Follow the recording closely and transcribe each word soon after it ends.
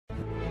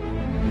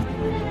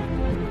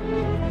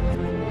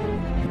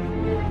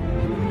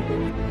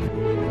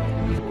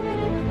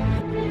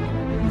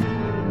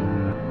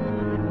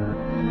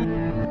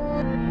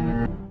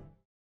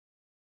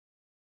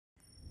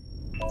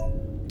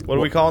What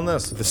are we calling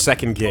this? The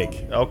second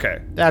gig.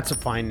 Okay. That's a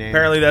fine name.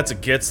 Apparently that's a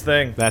Gits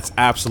thing. That's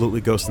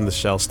absolutely Ghost in the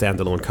Shell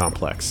standalone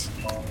complex.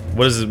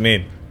 What does it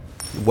mean?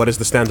 What is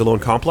the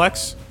standalone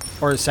complex?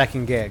 Or a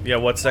second gig. Yeah,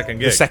 what second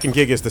gig? The second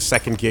gig is the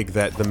second gig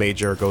that the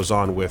major goes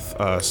on with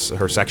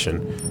her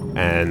section,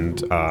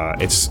 and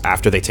it's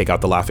after they take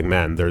out the Laughing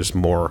Man. There's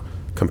more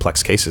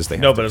complex cases they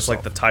have. No, but it's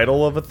like the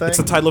title of a thing? It's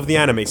the title of the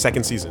anime,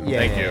 second season. Yeah,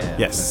 Thank you.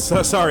 Yes.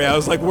 So, sorry, I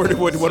was like, what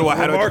do I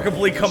have?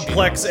 Remarkably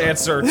complex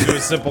answer to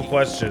a simple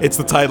question. It's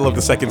the title of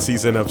the second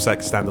season of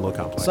Standalone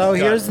Complex. So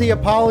here's the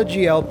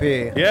apology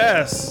LP.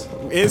 Yes.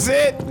 Is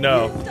it?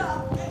 No.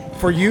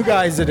 For you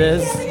guys, it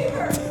is.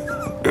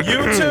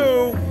 You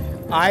too.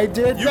 I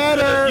did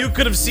better. You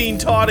could have seen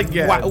Todd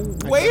again. Wow,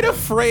 way to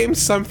frame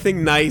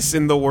something nice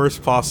in the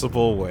worst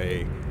possible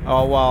way.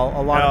 Oh well,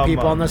 a lot of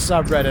people on the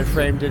subreddit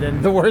framed it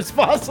in the worst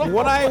possible.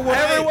 When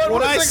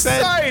I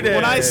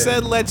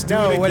said let's do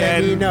it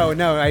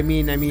again. I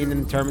mean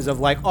in terms of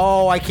like,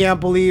 oh, I can't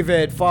believe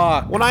it.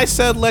 Fuck. When I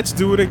said let's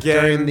do it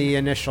again, During the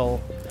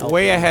initial.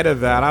 way ahead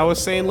of that, I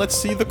was saying let's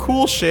see the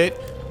cool shit.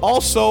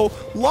 Also,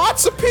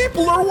 lots of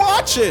people are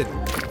watching.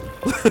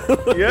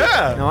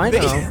 Yeah. No, I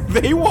know.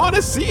 They want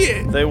to see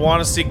it. They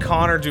want to see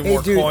Connor do Hey,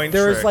 more dude, coin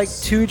there was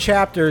tricks. like 2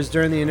 chapters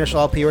during the initial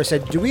LP where I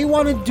said, do we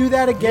want to do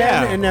that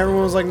again? Yeah. And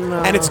everyone was like,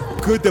 no. And it's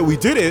good that we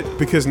did it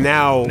because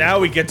now Now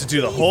we get to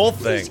do the whole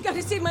thing. You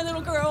gotta save my little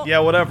girl. Yeah,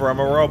 whatever. I'm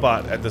a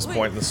robot at this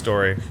point in the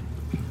story.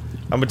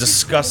 I'm a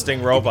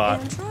disgusting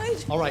robot.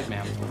 Android? All right,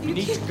 ma'am. You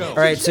need to go. All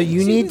right, so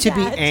you need to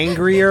be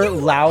angrier,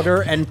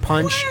 louder, and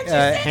punch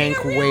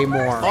Hank way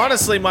more.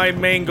 Honestly, my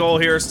main goal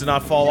here is to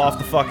not fall off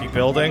the fucking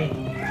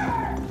building.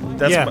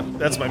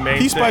 That's my main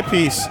piece thing. by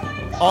piece.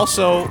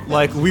 Also,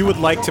 like it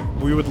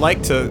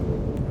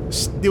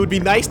would be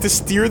nice to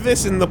steer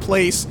this in the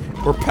place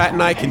where Pat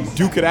and I can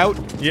duke it out.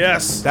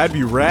 Yes. That'd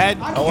be rad.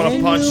 I want to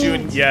Can punch you? you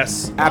and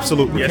yes.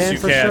 Absolutely. Yes, you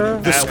for can. sure?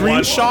 The At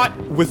one- screenshot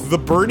with the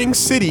burning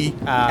city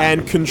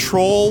and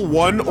control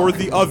one or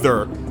the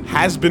other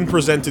has been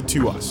presented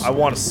to us. I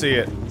want to see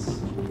it.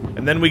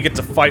 And then we get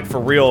to fight for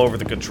real over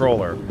the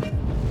controller.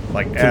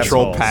 Like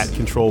Control assholes. Pat,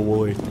 control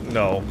Wooly.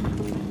 No.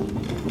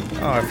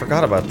 Oh, I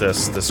forgot about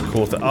this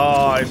cool thing.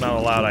 Oh, I'm not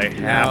allowed. I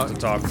have to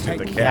talk to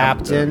the captain.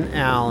 Captain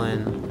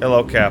Allen.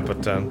 Hello,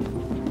 Captain.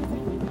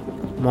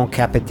 Mon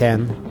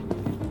Capitaine.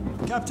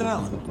 Captain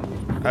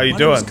Allen. How you My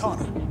doing? name is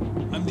Connor.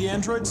 I'm the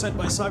android sent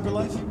by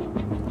CyberLife.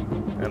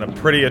 And a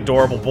pretty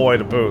adorable boy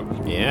to boot.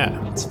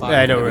 Yeah. It's fine.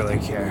 I don't really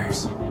care.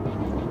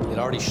 It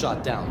already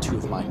shot down 2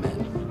 of my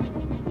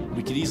men.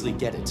 We could easily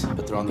get it,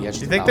 but they're on the edge Do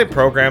of you the think they mountain.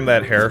 programmed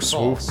that hair If it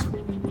swoop?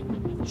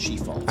 falls, she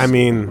falls. I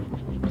mean,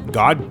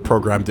 God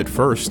programmed it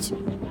first. Do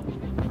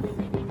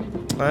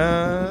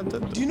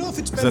you know if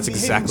it's been That's behaving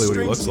exactly what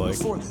he looks strangely like.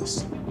 before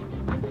this?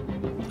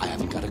 I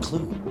haven't got a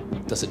clue.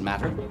 Does it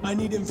matter? I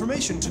need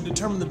information to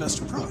determine the best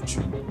approach.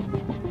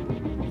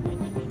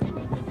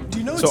 Do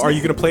you know So its are you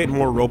name? gonna play it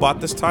more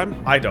robot this time?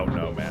 I don't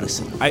know, man.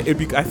 Listen. I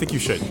think you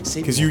should,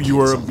 Save because me you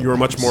were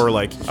much else. more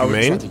like I would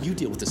humane. rather you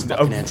deal with this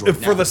fucking android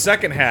For now. the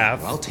second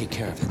half. I'll take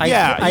care of it.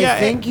 I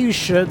think you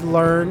should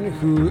learn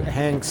who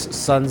Hank's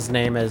son's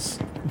name is.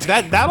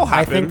 that'll happen.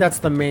 I think that's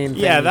the main thing.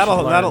 yeah. you should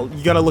That'll learn.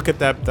 you gotta look at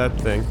that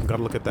thing. You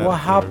gotta look at that. What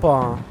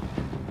happened?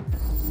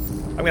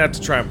 I'm gonna have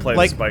to try and play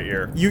Like this by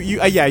ear.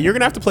 yeah, you're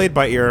gonna have to play it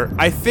by ear.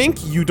 I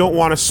think you don't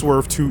want to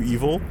swerve too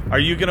evil. Are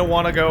you gonna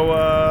want to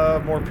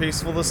go more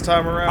peaceful this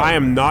time around? I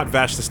am not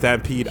Vash the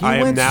Stampede. He I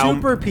am went now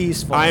super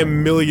peaceful. I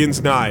am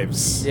Millions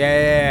Knives.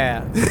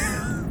 Yeah.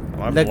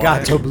 I'm The blind.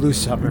 Gato Blue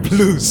Summer.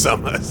 Blue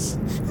Summers.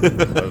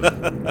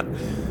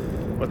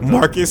 What the-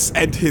 Marcus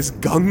and his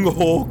gung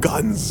ho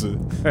guns.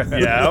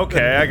 Yeah,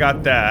 okay, I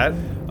got that.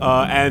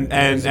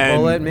 And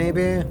Bullet,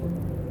 maybe?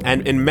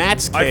 and in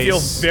Matt's case, I feel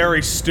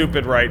very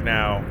stupid right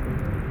now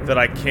that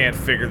I can't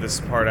figure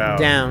this part out.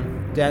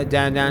 Down.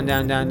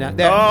 Down.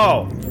 There.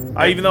 Oh!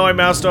 Even though I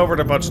moused over it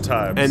a bunch of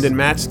times. and in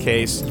Matt's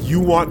case, you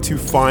want to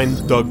find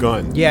the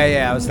gun.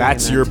 Yeah, I was thinking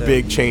That's that your too.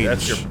 big change.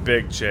 That's your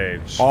big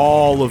change.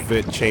 All of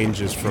it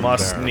changes from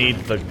Must there. need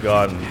the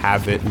gun.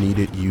 Have it, need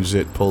it, use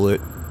it, pull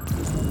it.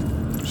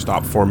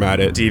 Stop, format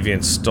it.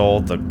 Deviant stole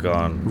the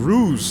gun.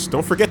 Ruse.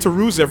 Don't forget to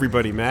ruse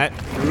everybody, Matt.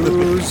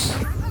 Ruse.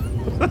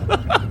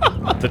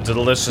 The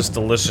delicious,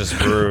 delicious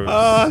ruse.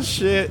 Oh,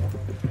 shit.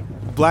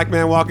 Black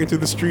man walking through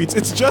the streets.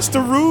 It's just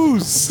a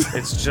ruse.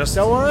 It's just...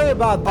 Don't worry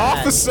about that.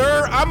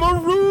 Officer, I'm a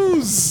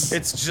ruse.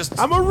 It's just...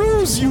 I'm a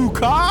ruse, you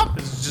cop.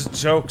 It's just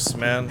jokes,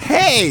 man.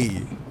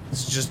 Hey,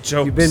 It's just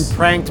jokes. You've been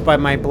pranked by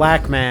my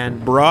black man.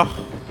 bruh.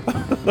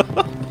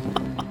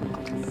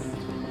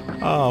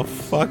 Oh,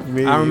 fuck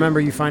me. I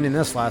remember you finding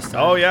this last time.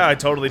 Oh yeah, I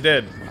totally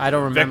did. I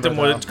don't remember. Victim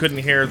though. couldn't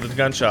hear the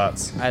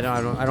gunshots. I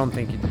don't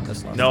think you did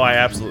this last No, I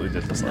absolutely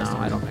did this time. last No,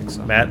 time. I don't think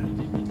so. Matt,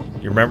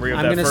 your memory of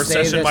I'm that gonna first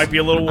say session this- might be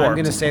a little warped. I'm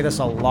gonna say this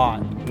a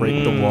lot.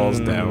 break the walls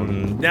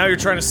down. Now you're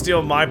trying to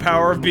steal my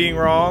power of being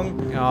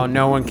wrong? Oh,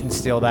 no one can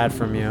steal that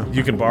from you.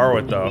 You can borrow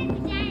it, though.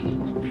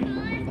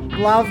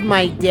 Love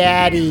my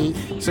daddy.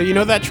 So you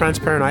know that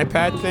transparent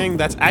iPad thing?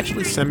 That's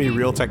actually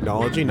semi-real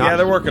technology. Not, Yeah,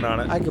 they're working on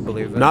it. I could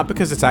believe it. not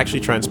because it's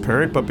actually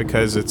transparent, but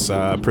because it's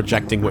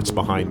projecting what's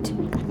behind.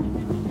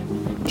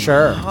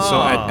 Sure.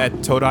 So at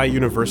Todai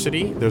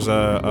University, there's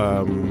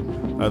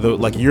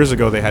like years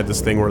ago they had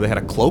this thing where they had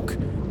a cloak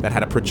that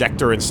had a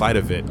projector inside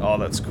of it. Oh,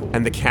 that's cool.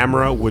 And the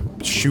camera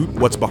would shoot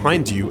what's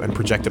behind you and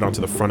project it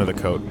onto the front of the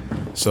coat.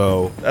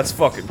 So That's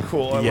fucking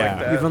cool. I Yeah. like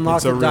that. You've unlocked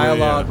It's a a really,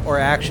 dialogue or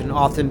action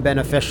often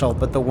beneficial,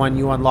 but the one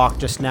you unlocked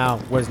just now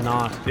was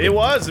not. It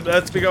was.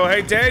 Let's go,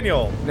 hey,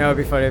 Daniel, No, it'd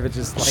be funny if it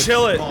just like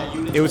chill it.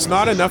 it was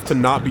not enough to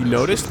not be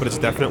noticed, but it's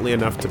definitely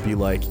enough to be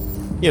like,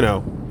 you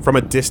know, from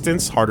a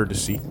distance, harder to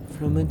see.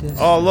 from a distance.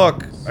 Oh,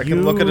 look. I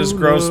can look at his You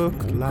gross look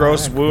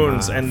gross like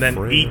wounds my and then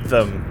friend. eat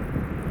them.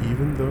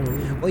 Even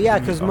though Well, yeah,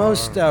 because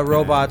most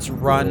robots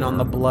run on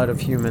the blood of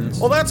humans.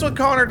 Well, that's what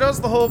Connor does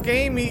the whole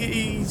game.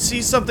 He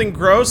sees something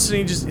gross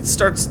and he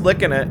starts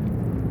licking it.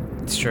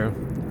 It's true.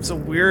 It's a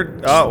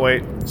weird... Oh,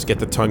 wait. just get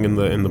the tongue in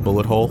the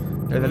bullet hole.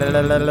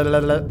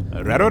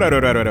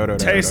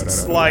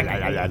 Tastes like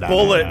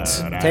bullet.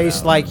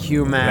 Tastes like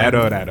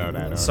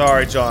human.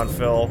 Sorry, John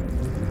Phil.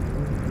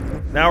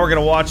 Now we're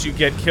gonna watch you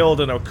get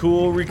killed in a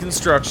cool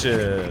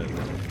reconstruction.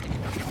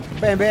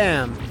 Bam,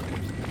 bam.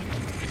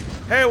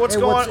 Hey, what's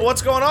Hey,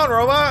 what's going on,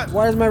 robot?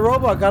 Why does my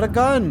robot got a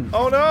gun?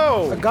 Oh A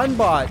no! gun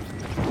bot.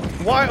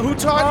 Why? Who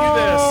taught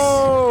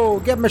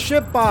Oh, get my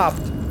ship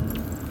bopped.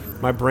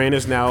 My brain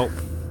is now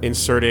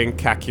inserting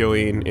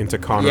Kakyoin into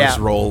Connor's Yeah.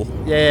 role.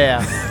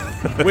 Yeah.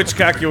 you this? Which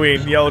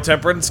Kakyoin? Yellow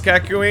Temperance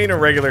Kakyoin or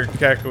regular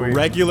Kakyoin?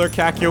 Regular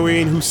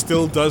Kakyoin who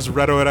still does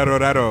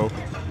Redo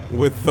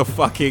with the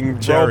fucking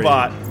Jerry.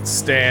 Robot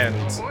stand.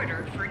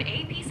 Order for an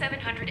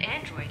AP700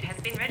 android has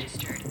been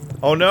registered.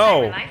 Oh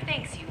no! CyberLife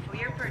thanks you for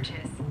your purchase.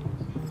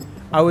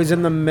 I was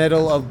in the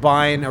middle of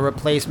buying a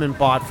replacement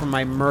bot for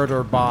my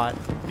murder bot.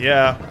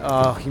 Yeah.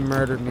 Oh, he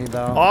murdered me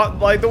though.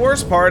 Like the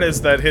worst part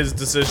is that his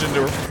decision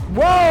to.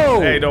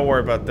 Whoa! Hey, don't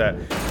worry about that.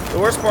 The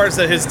worst part is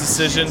that his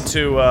decision to,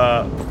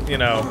 you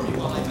know,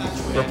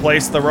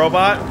 replace the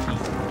robot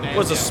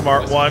was a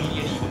smart one.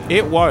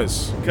 It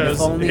was. Because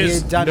If only he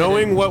his had done it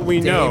knowing a what we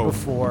day know.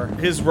 before.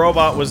 his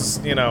robot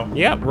was, you know,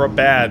 Yep.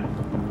 bad.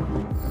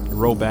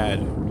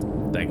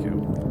 Robad. Thank you.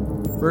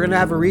 We're gonna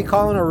have a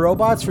recall on our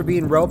robots for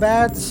being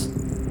robads?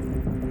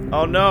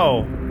 Oh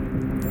no.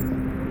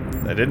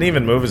 They didn't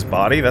even move his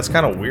body? That's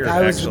kind of weird,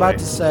 I was actually. about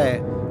to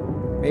say.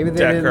 Maybe they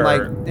didn't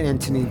like Deckard.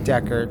 Anthony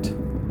Deckard.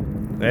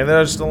 Maybe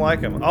they just don't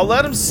like him. I'll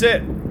let him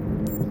sit.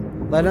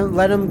 Let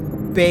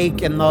him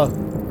bake in the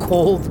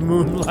cold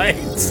moonlight.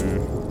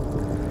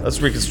 Let's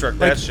reconstruct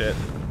that shit.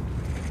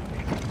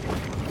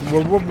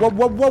 Whoa, whoa, whoa,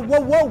 whoa, whoa, whoa,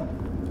 whoa!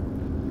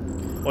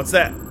 What's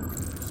that?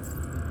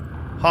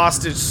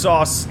 Hostage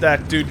sauce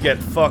that dude get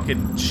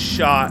fucking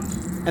shot.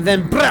 And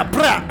then brah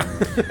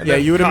brah. And Yeah,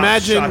 then you would cop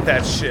imagine- shot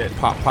that shit.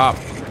 Pop.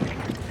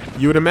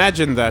 You would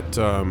imagine that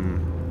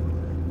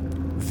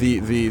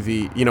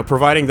the you know,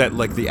 providing that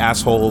like the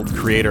asshole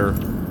creator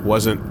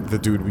wasn't the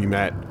dude we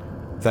met,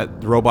 that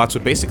robots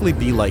would basically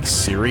be like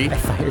Siri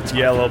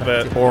Yeah, a little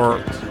bit.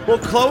 or Well,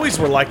 Chloe's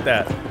were like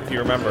that, if you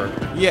remember.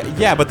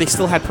 yeah, but they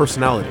still had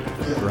personality,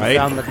 right?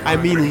 Found the I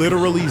mean,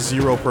 literally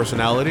zero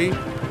personality.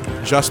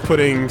 Just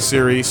putting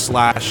Siri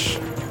slash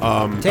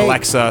Take.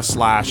 Alexa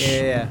slash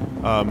Yeah.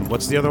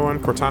 what's the other one?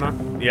 Cortana.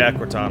 Yeah,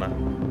 Cortana.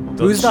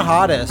 Who's the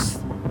hottest?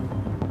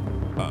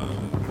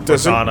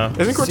 Cortana.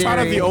 Isn't Cortana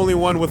Siri. the only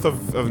one with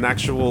of an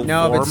actual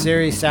No, form? but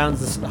Siri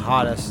sounds the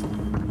hottest.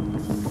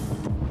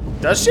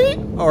 Does she?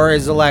 Or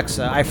is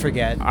Alexa? I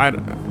forget. I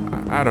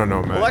don't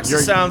know, man. Alexa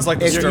You're- sounds like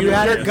the If you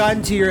had a stripper.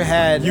 gun to your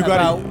head You gotta-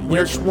 about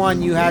which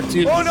one you had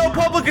to... Oh no,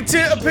 public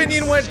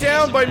opinion went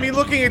down by me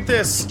looking at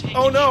this.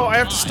 Oh no, I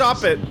have to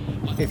stop it.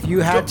 If you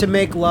had to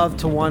make love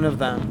to one of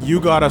them... You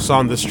got us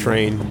on this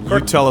train. You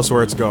tell us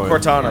where it's going.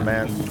 Cortana,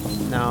 man.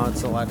 No,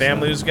 it's Alexa.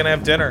 Family who's gonna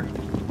have dinner.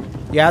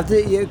 You have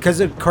to... Because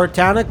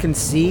Cortana can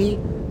see,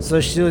 so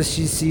she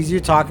sees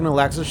you talking to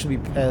Alexa, she'll be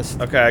pissed.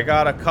 Okay, I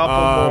got a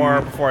couple more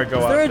before I go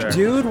Is out there there. a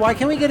dude? Why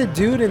can't we get a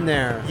dude in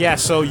there? Yeah,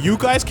 so you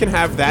guys can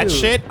have that Dude.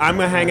 shit. I'm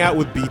gonna hang out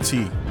with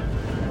BT.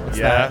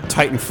 Yeah.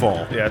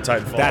 Titanfall. Yeah,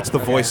 Titanfall. That's the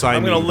voice I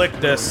I'm need. gonna lick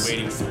this.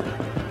 Waiting for.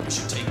 We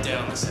should take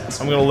down this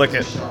asshole. I'm gonna lick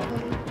it.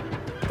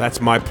 That's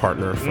my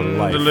partner for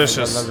life.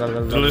 Delicious.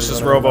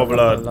 Delicious Robo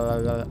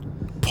Blood.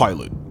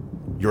 Pilot,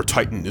 your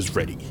Titan is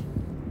ready.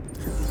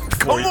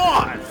 Come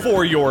on!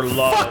 For your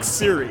love. Fuck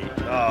Siri.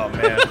 Oh,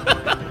 man.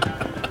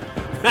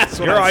 That's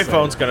what Your I said.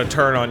 iPhone's gonna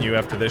turn on you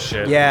after this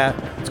shit. Yeah,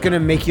 it's gonna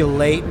make you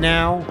late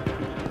now.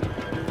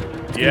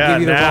 Yeah,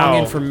 Give you the now.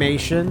 wrong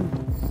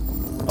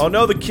information. Oh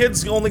no, the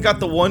kid's only got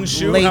the one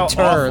shoe. How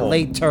awful.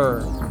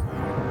 Later.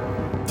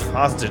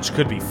 Hostage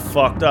could be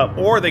fucked up,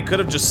 or they could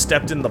have just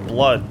stepped in the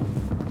blood.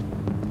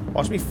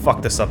 Watch me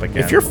fuck this up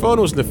again. If your phone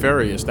was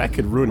nefarious, that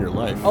could ruin your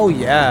life. Oh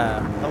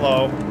yeah.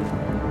 Hello.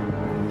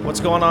 What's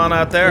going on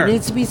out There there?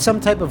 needs to be some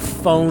type of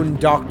phone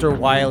Dr.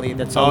 Wily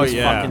that's always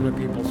yeah. fucking with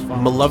people's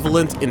phones.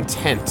 Malevolent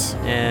intent.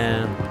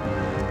 Yeah.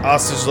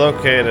 Hostage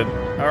located.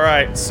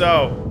 Alright,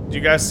 so, do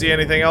you guys see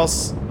anything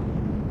else?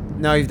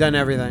 No, you've done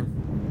everything.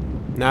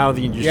 Now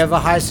the You have a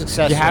high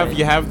success you have rate.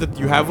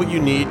 you have what you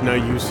need. Now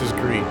use his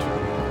greed.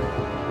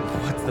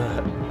 What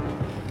the?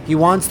 He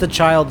wants the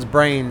child's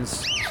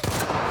brains.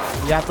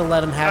 You have to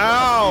let him have a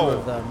Ow! few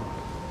of them.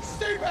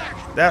 Stay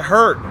back! That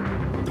hurt.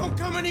 Don't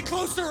come any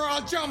closer or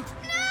I'll jump!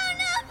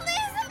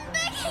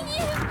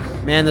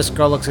 Man, this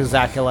girl looks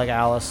exactly like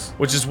Alice.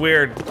 Which is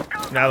weird.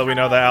 Now that we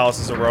know that Alice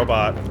is a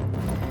robot.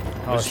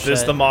 Oh, Is this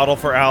shit. the model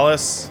for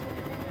Alice?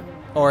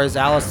 Or is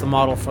Alice the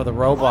model for the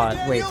robot?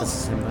 Hi, Wait, Daniel. this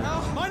is him.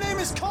 Then. My name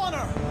is Connor.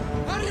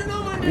 How do you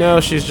know my name?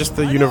 No, she's just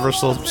the I know a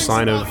universal lot of things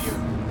sign of about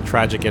you.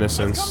 tragic I've come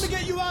innocence. to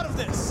get you out of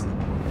this.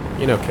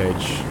 You know,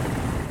 Cage.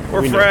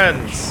 We're We know.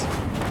 friends.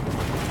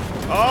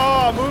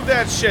 Oh, move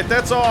that shit.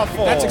 That's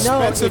awful. That's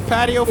expensive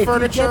patio If you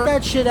furniture. get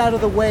that shit out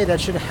of the way, that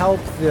should help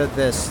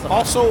this.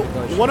 Also,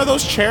 one of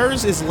those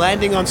chairs is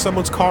landing on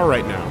someone's car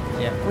right now.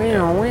 Yeah.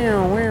 Wow,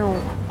 wow,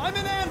 wow. I'm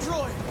an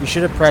android. You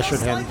should have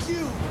pressured Just him. like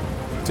you.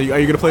 So, are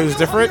you gonna play this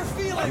different?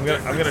 I'm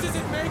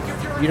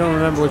gonna. You don't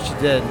remember what you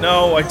did.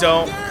 No, I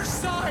don't.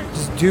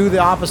 Just do the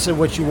opposite of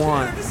what you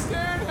want.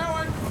 Understand how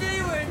I'm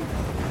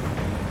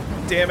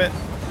feeling? Damn it.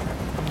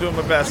 I'm doing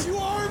my best. You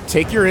armed?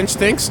 Take your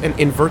instincts and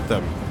invert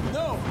them.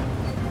 No.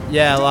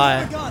 Yeah, Don't lie.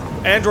 have a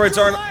gun. Androids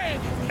You're aren't. lying.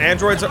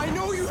 Androids I are.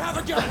 know you have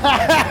a gun.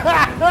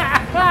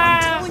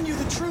 I'm telling you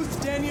the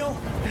truth, Daniel.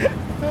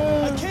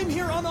 I came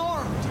here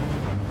unarmed.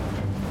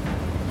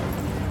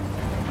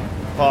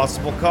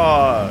 Possible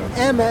cause.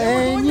 Emma They were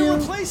and going to you.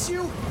 replace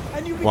you,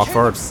 and you Walk became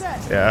forward.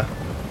 upset. Yeah.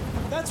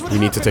 That's what You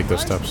need to take happened,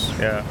 those right? steps.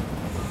 Yeah.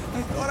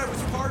 I thought I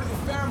was part of the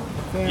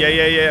family,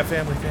 Yeah.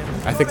 Family.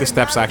 I think the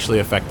steps actually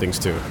affect things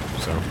too.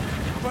 So,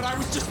 but I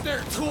was just their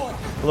toy.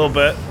 A little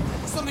bit.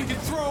 Something to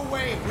throw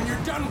away when you're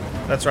done with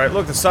it. That's right.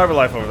 Look, the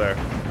Cyberlife over there.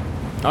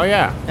 oh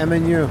yeah, Emma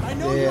and you. I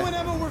know you and Yeah.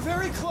 Emma were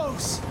very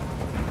close.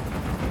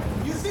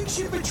 You think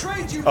she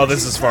betrayed you? Oh, but this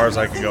she's is as far done as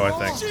I can go, I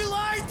nothing think. wrong. She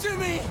lied to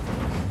me.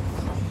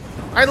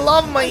 I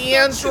love my She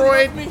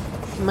loved me.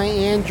 My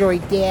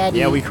android daddy.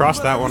 yeah, we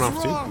crossed But I that one was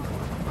off too. wrong.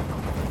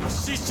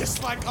 She's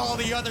just like all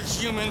the other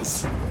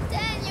humans.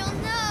 Daniel,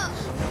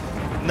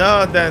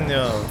 no! No,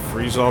 Daniel.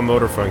 Freeze all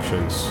motor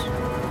functions.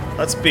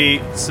 Let's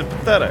be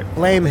sympathetic.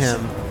 Blame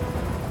him.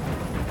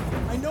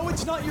 I know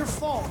it's not your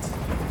fault.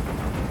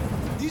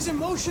 These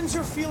emotions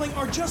you're feeling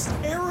are just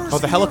errors. Oh, the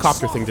in your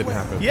helicopter thing didn't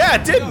software. happen. Yeah,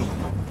 it didn't.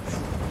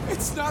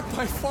 It's not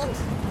my fault.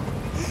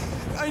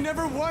 I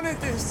never wanted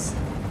this.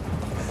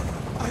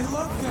 I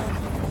love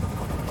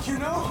them. You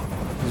know?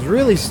 He's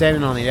really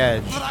standing on the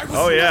edge. But I was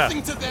Oh, yeah.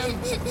 nothing to them.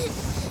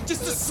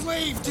 Just a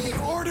slave to be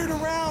ordered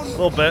around. A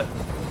little bit.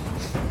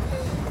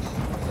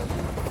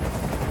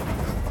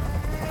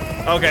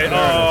 Okay.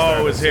 Oh,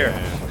 it was here.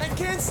 I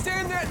can't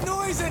stand that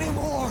noise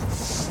anymore.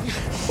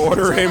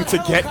 Order Tell him that to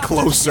get helicopter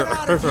closer. get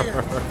out of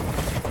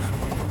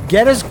here.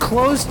 Get as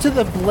close to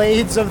the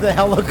blades of the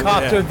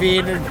helicopter Yeah.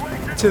 being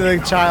to the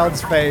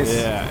child's face.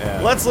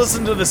 yeah. Let's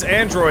listen to this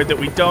android that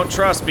we don't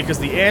trust because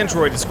the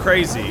android is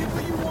crazy.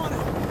 What you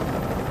wanted.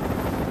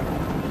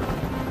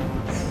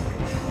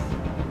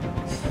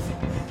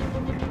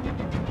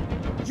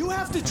 You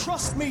have to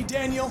trust me,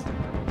 Daniel.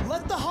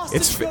 Let the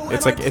hostage It's go,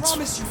 it's and like I it's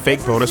promise you fake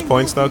bonus everything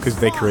points will though be because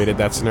they fine. created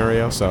that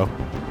scenario, so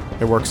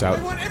it works out.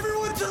 I want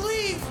everyone to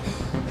leave.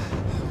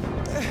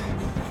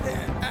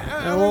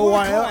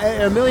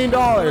 $1 million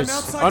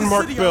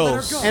Unmarked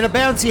bills. and a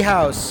bouncy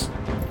house.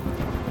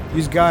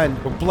 Use gun.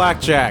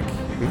 Blackjack,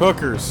 and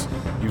hookers.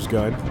 Use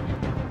gun.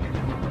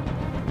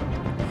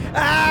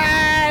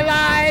 I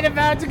lied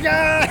about the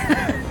gun.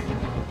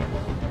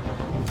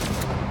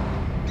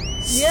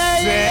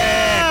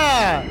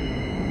 yeah.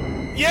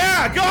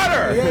 Yeah, got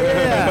her.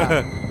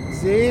 Yeah.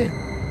 See?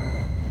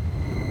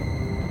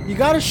 You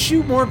gotta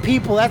shoot more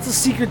people. That's the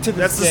secret to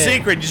this That's the game.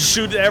 secret. You just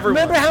shoot everyone.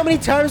 Remember how many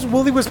times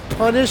Wooly was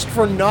punished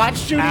for not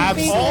shooting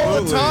people?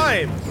 all the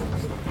time.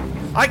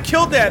 I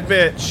killed that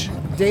bitch.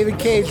 David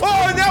Cage.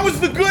 Oh, and that was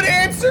the good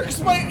answer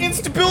because my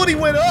instability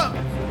went up.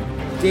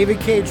 David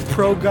Cage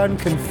pro gun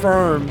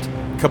confirmed.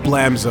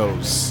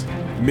 Kablamzos.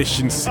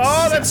 Mission success.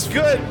 Oh, that's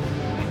good.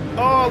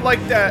 Oh, I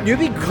like that. You'd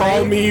be great.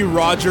 Call me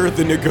Roger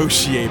the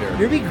Negotiator.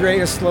 It'd be great,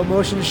 a slow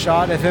motion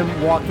shot of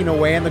him walking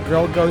away and the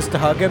girl goes to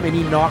hug him and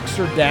he knocks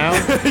her down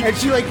and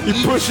she like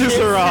He pushes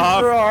her off.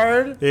 super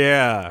hard.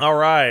 Yeah. All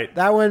right.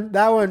 That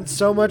one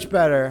so much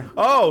better.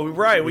 Oh,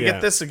 right. We Yeah.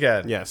 get this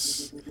again.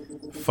 Yes.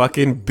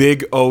 Fucking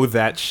big O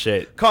that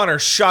shit. Connor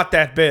shot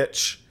that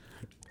bitch.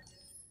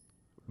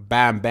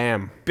 Bam,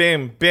 bam.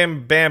 Bim,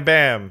 bim, bam,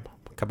 bam.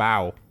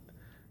 Kabow.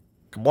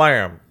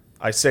 Kablam.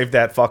 I saved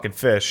that fucking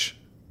fish.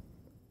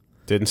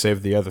 Didn't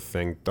save the other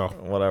thing, though.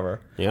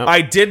 Whatever. Yep.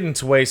 I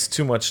didn't waste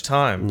too much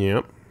time.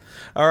 Yep.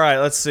 All right,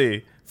 let's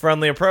see.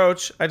 Friendly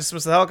approach. I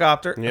dismissed the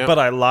helicopter, Yep. but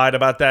I lied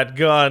about that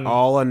gun.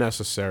 All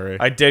unnecessary.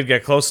 I did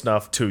get close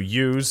enough to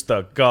use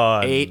the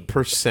gun.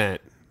 8%.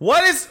 Why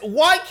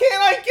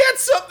can't I get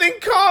something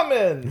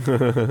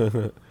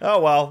common? Oh,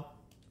 well.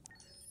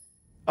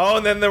 Oh,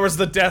 and then there was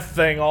the death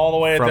thing all the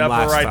way at From the upper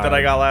last right that I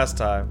time. got last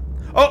time.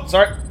 Oh,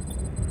 sorry.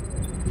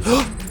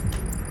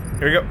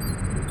 Here we go.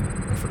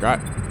 I forgot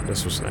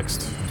this was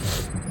next.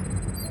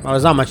 Oh,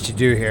 there's not much to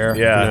do here.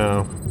 Yeah.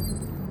 No.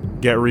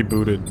 Get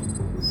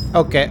rebooted.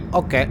 Okay,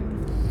 okay.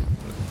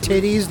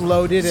 Titties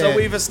loaded So in.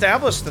 we've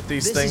established that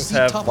these This things is the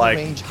have, like,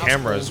 top-of-the-range house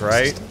cameras, flame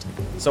right? system.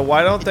 So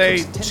why don't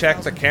they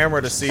check the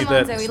camera to see Come on,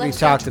 that Zoe, we let's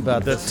talked go.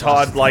 about that this.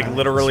 Todd, like,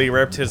 literally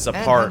ripped his And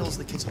apart? handles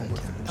the kids' homework.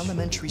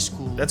 Elementary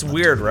school. That's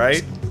weird,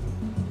 right?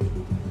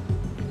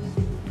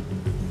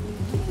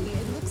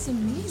 It looks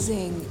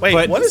amazing. Wait,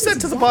 But- what is that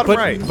to the bottom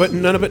right? But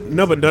none of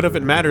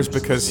it matters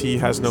because he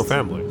has no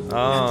family. At the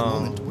Oh.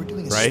 moment, we're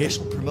doing a Right?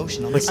 special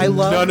promotion on Like this. I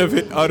love- none of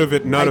it I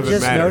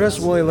just matters. noticed,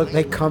 Willie, look,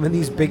 they come in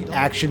these big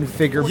action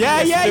figure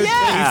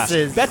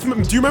faces. That's. Do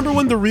you remember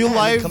when the real And it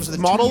life comes with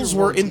a models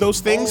 2-year were in those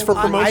things for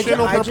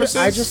promotional purposes?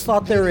 I just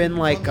thought they were in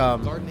like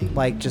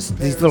just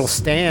these little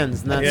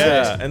stands, and that's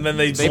Yeah, it. and then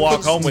they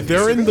walk home with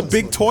They're you. in the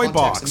big toy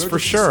box for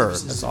sure,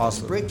 That's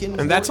awesome.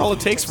 and that's all it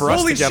takes for us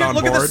Holy to get shit, on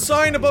look board. at the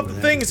sign above the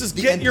thing. It says,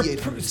 get your NBA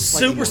tournament.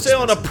 super sale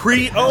on a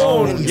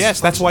pre-owned. Yes,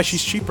 that's why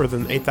she's cheaper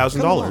than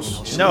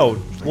 $8,000. No,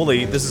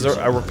 Wooly, this is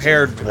a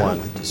repaired I one.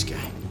 like this guy.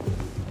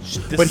 This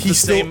But is he the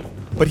still, same.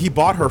 but he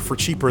bought her for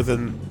cheaper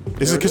than.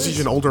 Is it because she's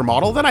an older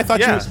model? Then I thought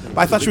Yeah.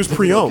 I thought she was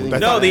pre-owned. I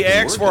No, thought- the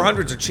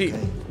AX400s are cheap.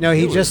 No,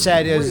 he just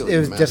said it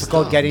was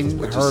difficult getting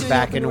her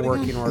back into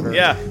working order.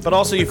 Yeah, but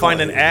also you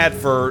find an ad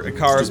for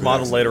Kara's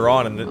model later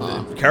on,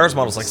 and Kara's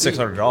model's like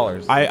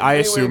 $600. I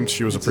assumed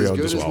she was a It's as pre-owned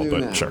good as well, new but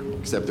now, sure.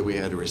 Except that we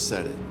had to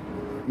reset it,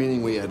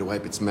 meaning we had to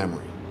wipe its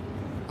memory.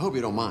 I hope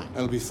you don't mind.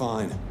 That'll be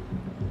fine.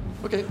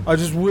 Okay. I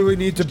just really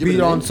need to Give it beat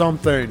a on name.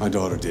 something. My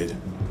daughter did.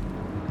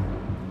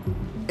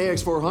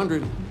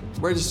 AX400.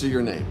 Register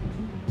your name.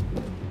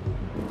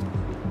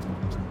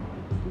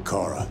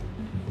 Kara.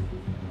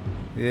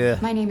 Yeah.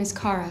 My name is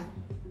Kara.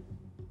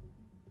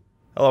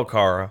 Hello,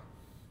 Kara.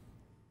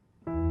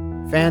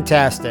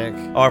 Fantastic.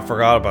 Oh, I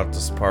forgot about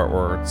this part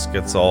where it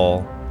gets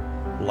all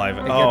live.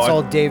 It gets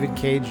all David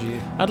Cagey.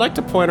 I'd like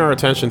to point our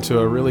attention to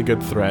a really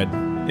good thread.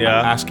 Yeah.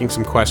 Asking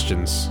some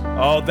questions.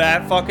 Oh,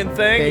 that fucking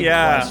thing? Big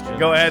Yeah. questions.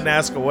 Go ahead and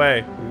ask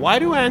away. Why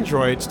do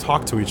androids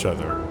talk to each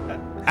other?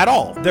 At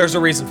all? There's a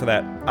reason for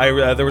that.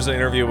 There was an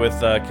interview with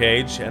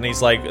Cage, and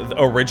he's like,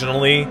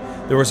 originally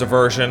there was a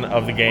version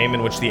of the game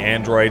in which the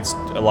androids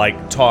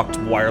like talked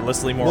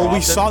wirelessly more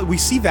often. we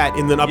see that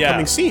in the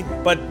upcoming scene.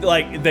 But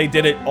like they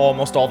did it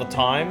almost all the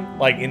time,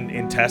 like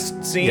in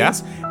test scenes,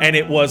 Yeah. and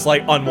it was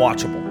like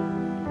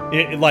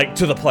unwatchable. Like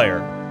to the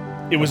player,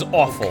 it was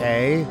awful.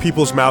 Okay.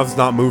 People's mouths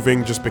not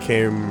moving just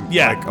became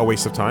Yeah. like a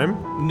waste of time.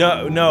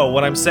 No.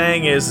 What I'm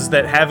saying is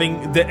that having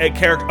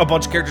a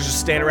bunch of characters just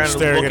stand around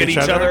Staring and look at at each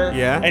each other, other,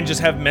 yeah. and just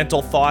have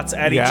mental thoughts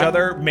at each Yeah.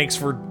 other makes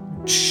for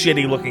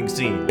shitty looking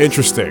scenes.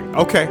 Interesting.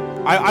 Okay.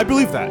 I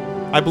believe that.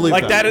 I believe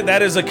Like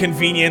that is a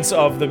convenience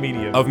of the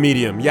medium. Of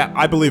medium. Yeah,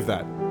 I believe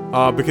that.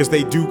 Because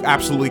they do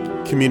absolutely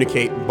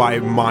communicate by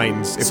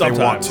minds if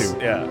Sometimes, they want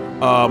to.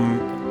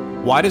 Yeah.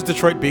 Why does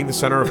Detroit being the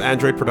center of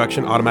Android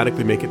production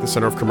automatically make it the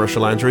center of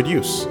commercial Android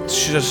use?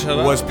 Shut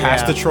up. Was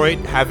past Yeah. Detroit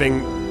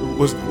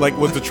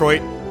was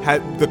Detroit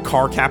had the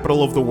car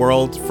capital of the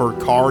world for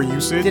car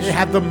usage? Did it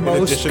have the in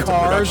most addition to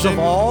cars production? of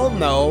all?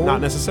 No.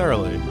 Not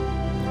necessarily.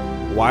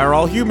 Why are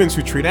all humans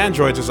who treat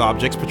androids as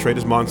objects portrayed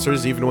as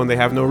monsters even when they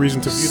have no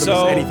reason to view them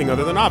So, as anything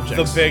other than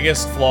objects? The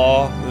biggest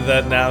flaw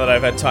that now that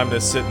I've had time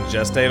to sit and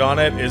gestate on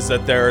it is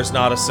that there is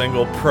not a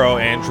single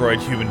pro-android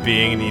human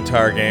being in the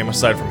entire game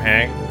aside from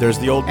Hank. There's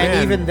the old And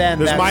man. even then,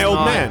 there's that's my old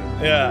not- man.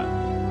 Yeah.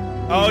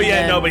 Oh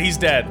yeah, then- no, but he's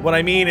dead. What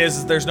I mean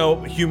is there's no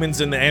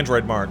humans in the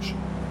Android March.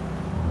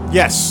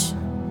 Yes.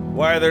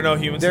 Why are there no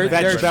humans There- in the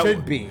there Android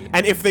should be.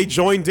 And if they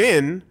joined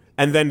in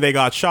and then they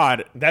got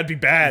shot, That'd be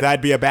bad.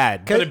 that'd be a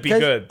bad. That'd be 'Cause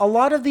good. A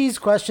lot of these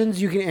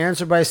questions you can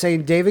answer by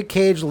saying David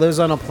Cage lives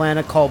on a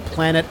planet called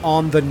Planet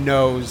on the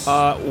Nose.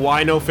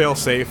 Why no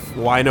failsafe?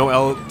 Why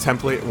no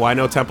template? Why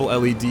no temple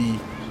LED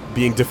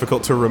being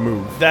difficult to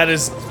remove? That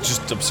is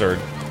just absurd.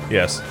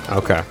 Yes.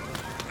 Okay.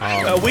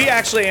 We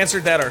actually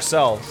answered that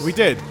ourselves. We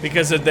did.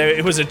 Because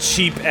it was a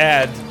cheap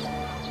ad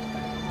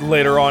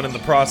later on in the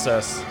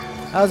process.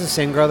 That was the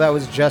same girl that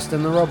was just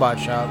in the robot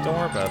shop. Don't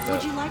worry about Would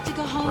that. you like to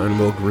go home? And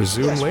we'll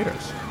resume later.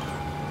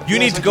 You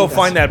need to go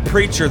find that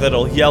preacher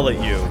that'll yell at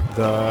you.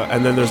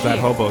 And then there's that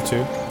hobo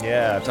too.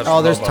 Yeah. Touch Oh,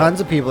 the there's hobo. tons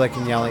of people that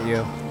can yell at you.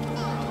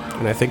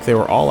 And I think they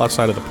were all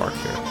outside of the park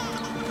here.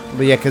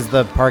 But yeah, because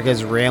the park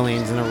has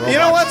railings and a robot. You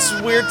know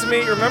what's weird to me?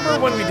 Remember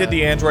when we did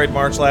the Android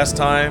March last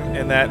time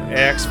and that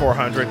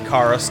AX400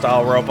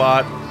 Kara-style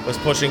robot was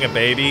pushing a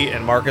baby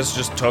and Marcus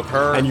just took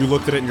her? And you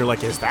looked at it and you're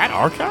like, is that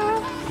our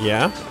Kara?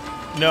 Yeah.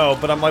 No,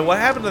 but I'm like, what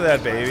happened to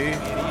that baby?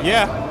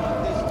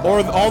 Yeah.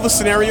 Or all the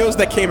scenarios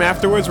that came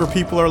afterwards where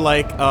people are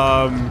like,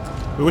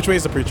 which way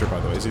is the preacher, by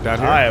the way? Is he down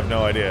here? I have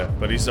no idea,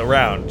 but he's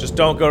around. Just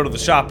don't go to the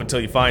shop until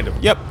you find him.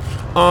 Yep.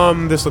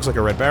 This looks like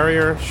a red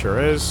barrier.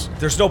 Sure is.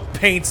 There's no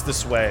paints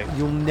this way.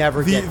 You'll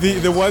never get.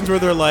 The ones where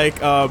they're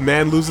like,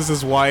 man loses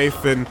his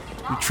wife and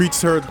treats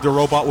the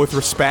robot with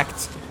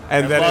respect.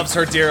 And then loves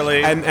her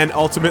dearly. And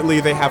ultimately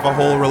they have a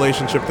whole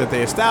relationship that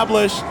they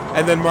establish.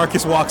 And then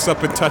Marcus walks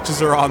up and touches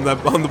her on the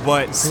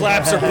butt.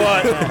 Slaps her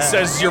butt and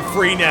says, "You're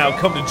free now.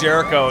 Come to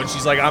Jericho." And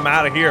she's like, "I'm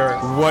out of here."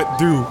 What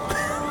do?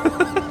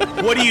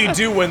 What do you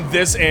do when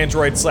this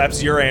android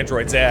slaps your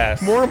android's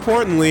ass? More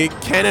importantly,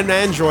 can an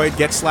android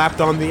get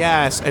slapped on the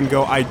ass and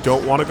go, I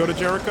don't want to go to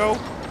Jericho?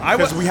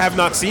 Because we have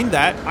not seen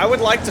that. I would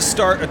like to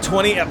start a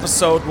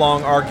 20-episode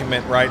long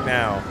argument right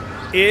now.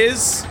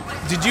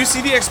 Did you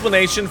see the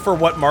explanation for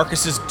what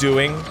Marcus is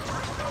doing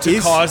to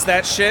cause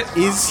that shit?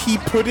 Is he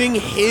putting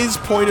his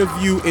point of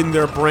view in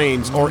their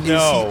brains, or is he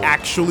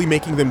actually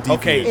making them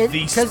deviate? Okay,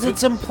 because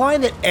it's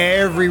implying that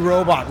every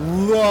robot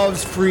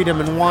loves freedom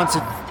and wants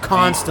it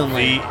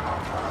constantly.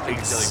 The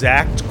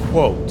exact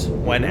quote,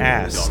 when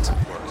asked,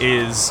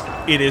 is,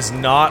 "It is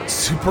not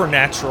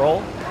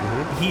supernatural.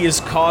 He is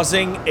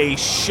causing a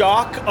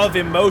shock of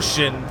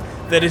emotion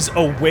that is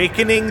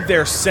awakening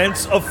their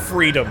sense of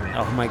freedom."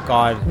 Oh my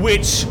god.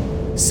 Which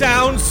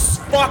sounds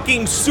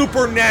fucking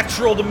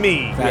supernatural to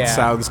me. That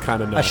sounds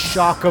kind of nuts. A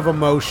shock of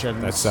emotion.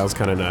 That sounds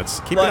kind of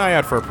nuts. Keep an eye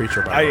out for a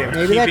preacher, by the way.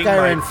 Maybe that guy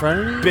right in front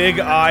of me? Big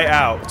eye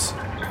out.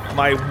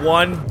 My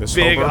one This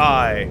big hober?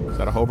 eye. Is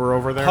that a hober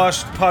over there?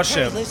 Push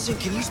him. Listen,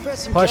 can you spread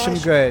some Push him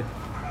cash? good.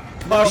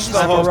 Push the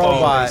I'm a hobo.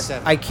 robot.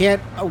 I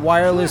can't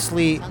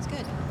wirelessly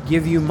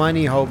give you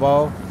money,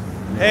 hobo.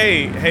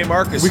 Hey,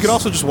 Marcus. We could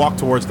also just walk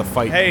towards the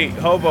fight. Hey,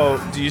 hobo,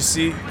 do you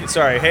see...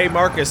 Sorry, hey,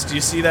 Marcus, do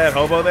you see that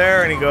hobo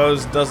there? And he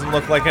goes, doesn't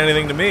look like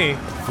anything to me.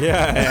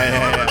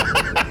 Yeah.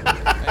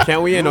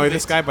 Can't we annoy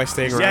this guy by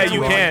staying around? Yeah, too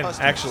you long? can,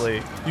 actually.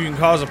 You can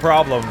cause a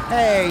problem.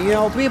 Hey, you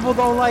know, people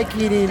don't like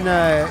eating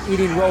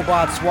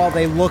robots while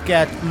they look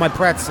at my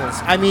pretzels.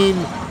 I mean,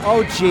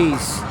 oh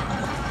jeez.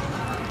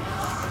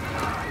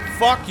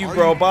 Fuck you, Are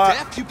robot.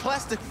 You deaf, you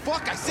plastic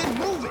fuck! I said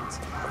move it!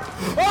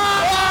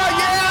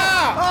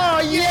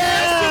 Oh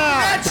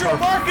yeah! Supernatural,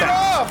 mark it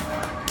off!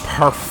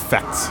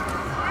 Perfect.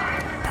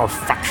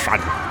 Perfection.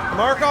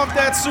 Mark off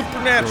that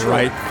supernatural.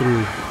 Right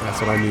through.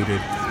 That's what I needed.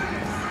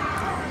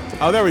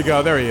 Oh, there we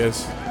go. There he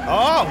is.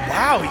 Oh,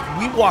 wow,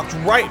 we walked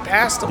right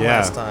past him Yeah.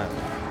 last time.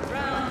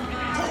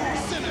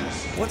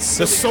 What's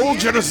The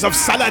soldiers of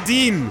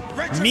Saladin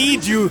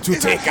need you to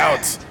take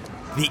out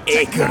the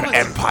Acre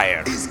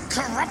Empire.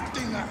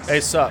 Hey,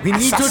 sup? We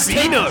need to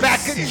take back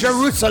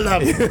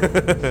Jerusalem.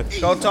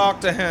 Go talk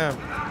to him.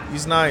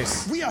 He's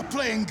nice. We are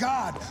playing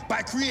God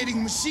by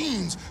creating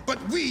machines, but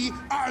we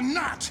are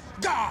not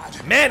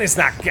God. Man is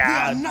not We are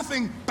God.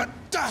 nothing but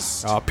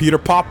dust. Peter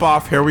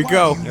Popoff, here we Why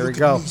go. do you Here we look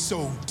go. at me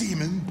so,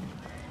 demon?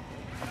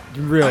 I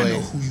Really? know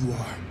who you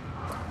are.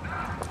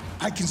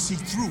 I can see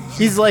through you.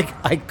 He's like,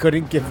 I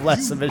couldn't give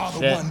less You of a are the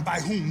shit. one by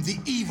whom the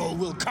evil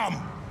will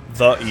come.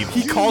 The evil.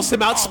 He calls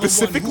him out You are the one who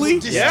specifically?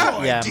 will Yeah.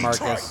 destroy Yeah,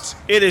 Detroit. Marcus.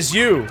 It is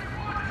you.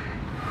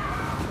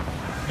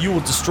 You will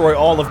destroy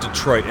all of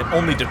Detroit and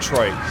only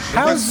Detroit.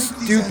 How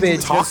stupid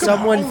does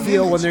someone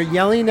feel when they're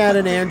yelling at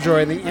an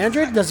android and the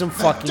android doesn't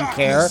fucking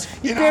care?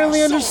 He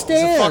barely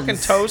understands. Fucking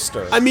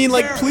toaster. I mean,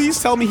 like,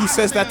 please tell me he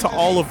says that to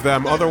all of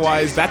them.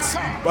 Otherwise, that's,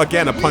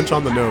 again, a punch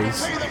on the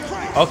nose.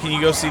 Oh, can you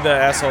go see the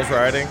assholes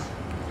riding?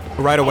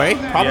 Right away?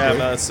 Probably. Yeah,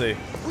 let's see.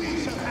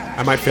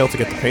 I might fail to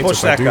get the paint. Push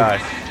if I that do.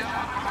 guy.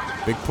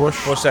 Big push.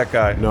 Push that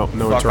guy. No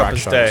Fuck up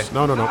his interaction. day.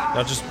 No. No,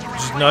 just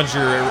nudge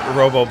your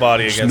robo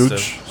body against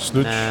Snooch.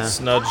 Snooch. Nah. him.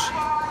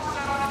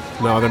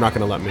 Snudge. No, they're not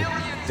gonna let me.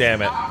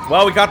 Damn it.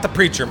 Well, we got the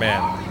preacher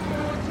man.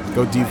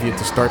 Go deviant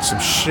to start some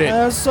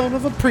shit. Son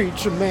of a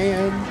preacher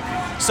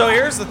man. So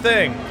here's the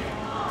thing.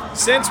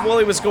 Since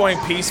Wooly was going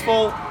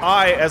peaceful,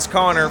 I, as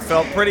Connor,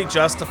 felt pretty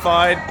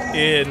justified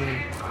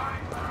in,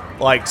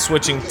 like,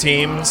 switching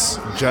teams.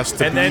 Just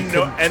to And be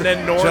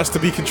then North. just to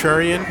be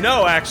contrarian.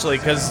 No, actually,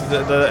 because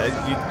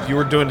you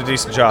were doing a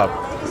decent job.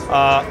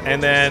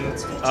 And then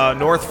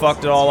North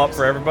fucked it all up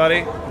for everybody.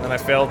 And then I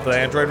failed the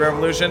Android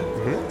Revolution.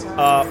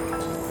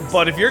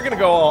 But if you're gonna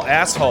go all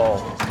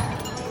asshole,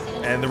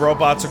 and the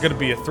robots are gonna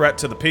be a threat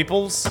to the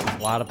peoples,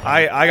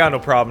 I got no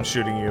problem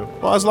shooting you.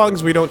 Well, as long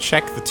as we don't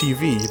check the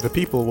TV, the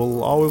people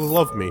will always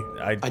love me.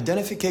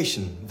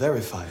 Identification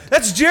verified.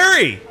 That's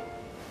Jerry!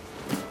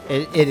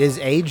 It is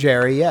a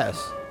Jerry,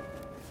 yes.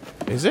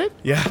 Is it?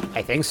 Yeah.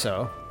 I think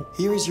so.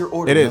 Here is your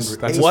order. It is.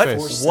 Number That's his What?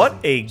 face. What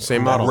a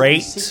Same model.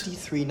 great,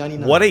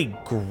 $63.99. what a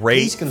great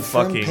Please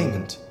confirm fucking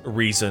payment.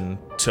 reason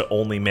to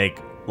only make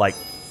like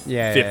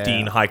Yeah,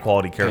 15 high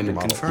quality character Payment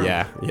models. confirmed.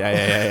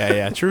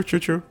 Yeah.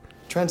 True.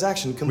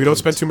 Transaction complete. We don't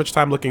spend too much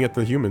time looking at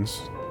the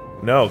humans.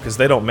 No, because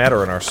they don't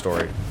matter in our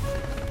story.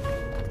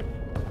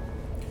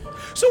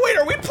 So wait,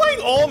 are we playing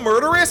all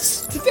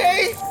murderous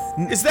today?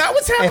 Is that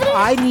what's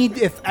happening?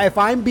 If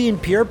I'm being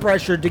peer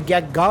pressured to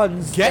get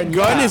guns, Get then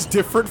gun yeah. is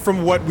different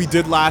from what we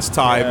did last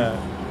time.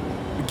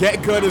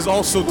 Get gun is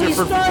also We different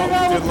from started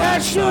what out we with did Pat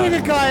last shooting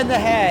time. a guy in the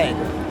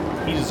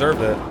head. He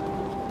deserved it.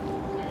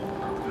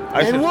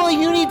 And Willie,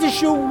 you need to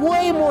shoot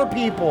way more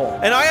people.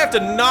 And I have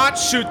to not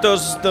shoot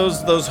those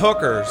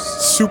hookers.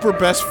 Super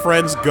best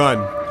friend's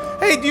gun.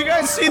 Hey, do you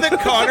guys see that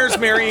Connor's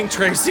marrying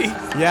Tracy?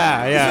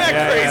 Yeah. Isn't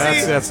that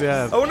crazy?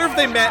 That's I wonder if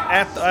they met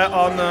at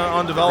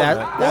on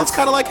development. Well, it's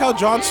kind of like how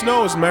Jon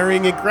Snow is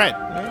marrying Ygritte.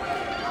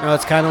 No,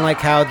 it's kind of like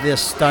how the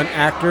stunt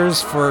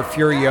actors for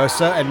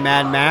Furiosa and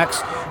Mad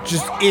Max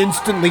just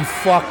instantly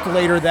fucked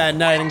later that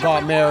night and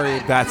got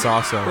married. That's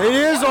awesome. It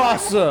is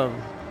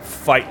awesome.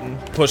 fighting,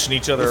 pushing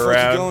each other Where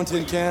around. you going,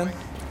 Tin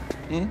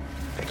Can?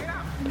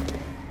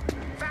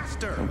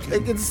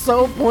 It's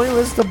so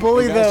pointless to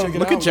bully Hey, guys, them. check it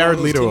Look out. at Jared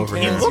One of those Leto tin over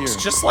He here. cans looks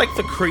just like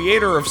the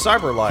creator of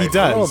CyberLife. He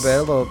does. A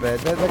little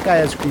bit. That guy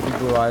has creepy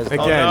blue eyes. Again,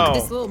 Oh, no.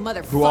 This little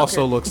motherfucker. who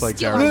also looks like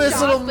Stealing Jared. This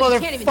jobs, little but he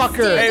can't even motherfucker.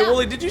 stand Hey, up.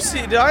 Wooly, did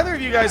either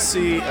of you guys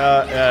see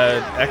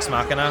Ex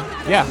Machina?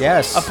 Yeah.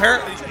 Yes.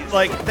 Apparently,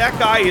 like, that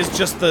guy is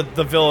just the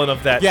villain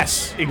of that.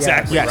 Yes.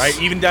 Exactly, Yes. right?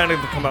 Even down to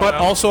the come out. But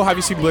also, have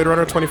you seen Blade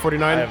Runner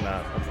 2049? I have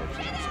not,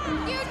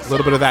 unfortunately. A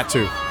little bit of that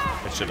too.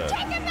 I should have.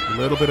 A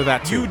little bit of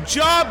that too. You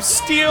job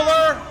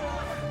stealer!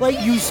 Like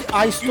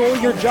I stole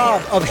your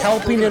job of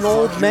helping an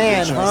old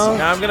man, huh?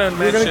 Now I'm gonna You're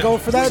mention gonna go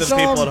for that to the job?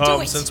 people at home,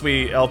 Do it. since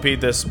we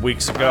LP'd this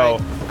weeks ago,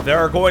 there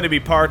are going to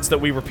be parts that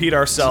we repeat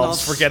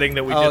ourselves, forgetting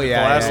that we did it the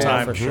last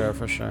time. for sure,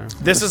 for sure.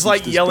 This is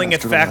like this yelling at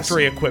bastard a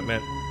factory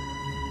equipment.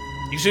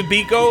 You should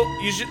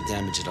you should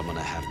Damage it, I'm gonna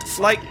have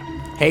to like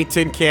Hey,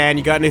 Tin Can,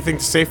 you got anything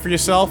to say for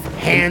yourself?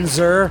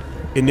 Hanser,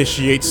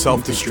 Initiate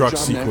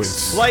self-destruct Take your job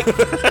sequence. like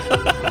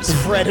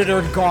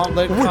Predator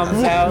Gauntlet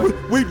comes out.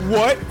 Wait,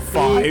 what?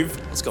 5,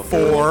 Let's go.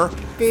 4,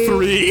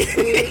 3.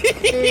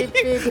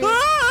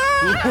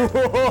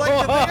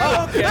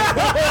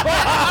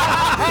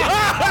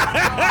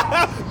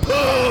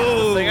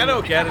 The thing I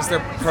don't get is they're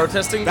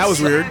protesting That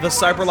was weird. the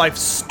CyberLife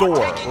store,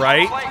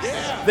 right?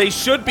 They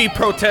should be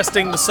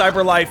protesting the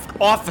CyberLife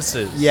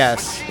offices.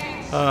 Yes.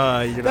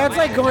 That's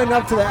like going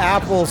up to the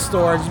Apple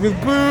store and just be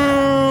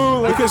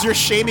boo. Because you're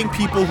shaming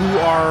people who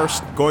are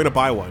going to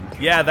buy one.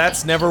 Yeah,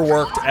 that's never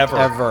worked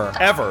ever.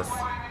 Ever.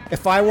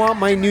 If I want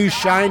my new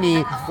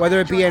shiny, whether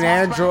it be an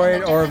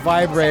Android or a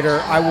vibrator,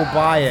 I will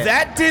buy it.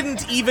 That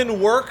didn't even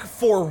work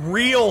for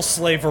real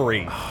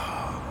slavery.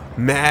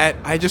 Matt,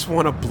 I just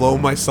want to blow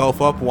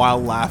myself up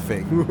while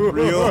laughing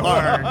real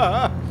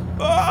hard.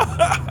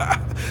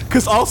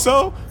 Because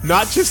also,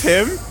 not just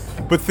him,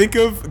 but think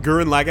of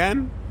Gurren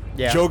Lagann,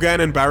 Yeah. Jogan,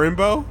 and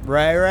Barimbo.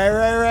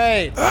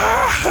 Right.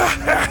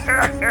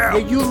 Yeah,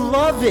 you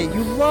love it.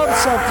 You love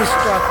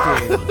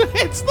self-destructing.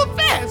 It's the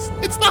best.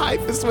 It's the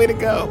hypest way to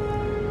go.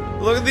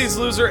 Look at these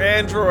loser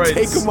androids.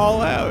 Take them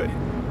all out.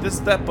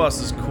 That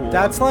bus is cool.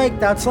 That's like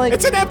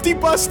It's an empty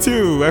bus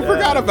too. I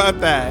forgot about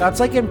that.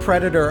 That's like in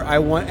Predator.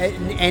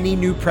 In any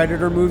new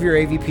Predator movie or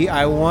AVP,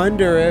 I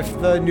wonder if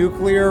the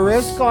nuclear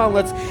risk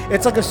gauntlets.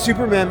 It's like a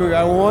Superman movie.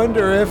 I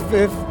wonder if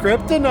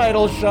Kryptonite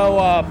will show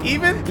up.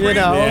 even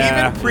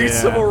Yeah,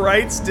 pre-civil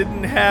rights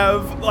didn't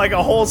have like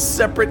a whole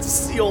separate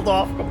sealed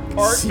off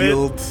compartment.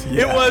 Sealed,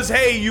 yeah. It was,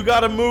 hey, you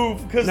gotta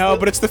move because No,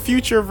 but it's the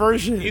future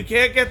version. you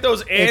can't get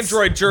those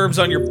android germs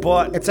on your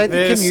butt. It's like the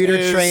This commuter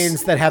is-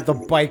 trains that have the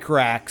bike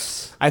racks.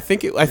 I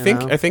think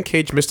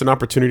Cage missed an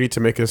opportunity to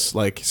make us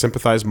like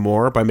sympathize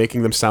more by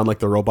making them sound like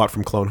the robot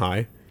from Clone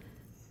High.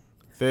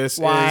 This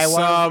Why, is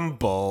well- some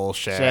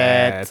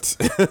bullshit.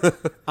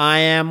 I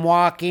am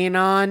walking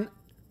on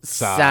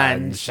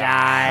sunshine.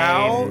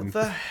 How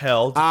the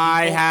hell?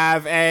 I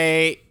have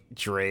a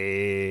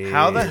dream.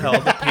 How the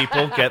hell do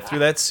people get through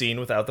that scene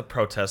without the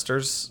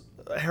protesters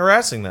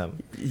harassing them?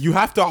 You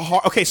have to.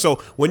 Okay, so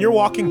when you're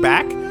walking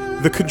back,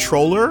 the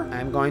controller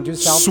I'm going to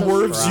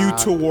swerves you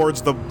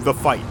towards the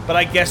fight. But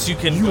I guess you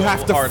can. You go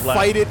have to hard left.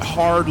 fight it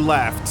hard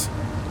left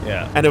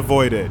Yeah. and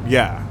avoid it.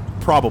 Yeah,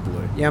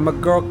 probably. Yeah, my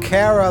girl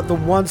Kara, the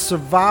one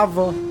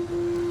survivor.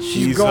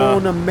 She's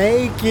gonna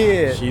make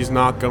it. She's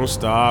not gonna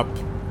stop.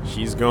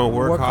 She's gonna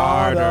work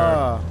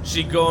harder.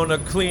 She gonna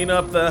clean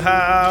up the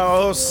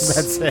house.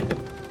 That's it.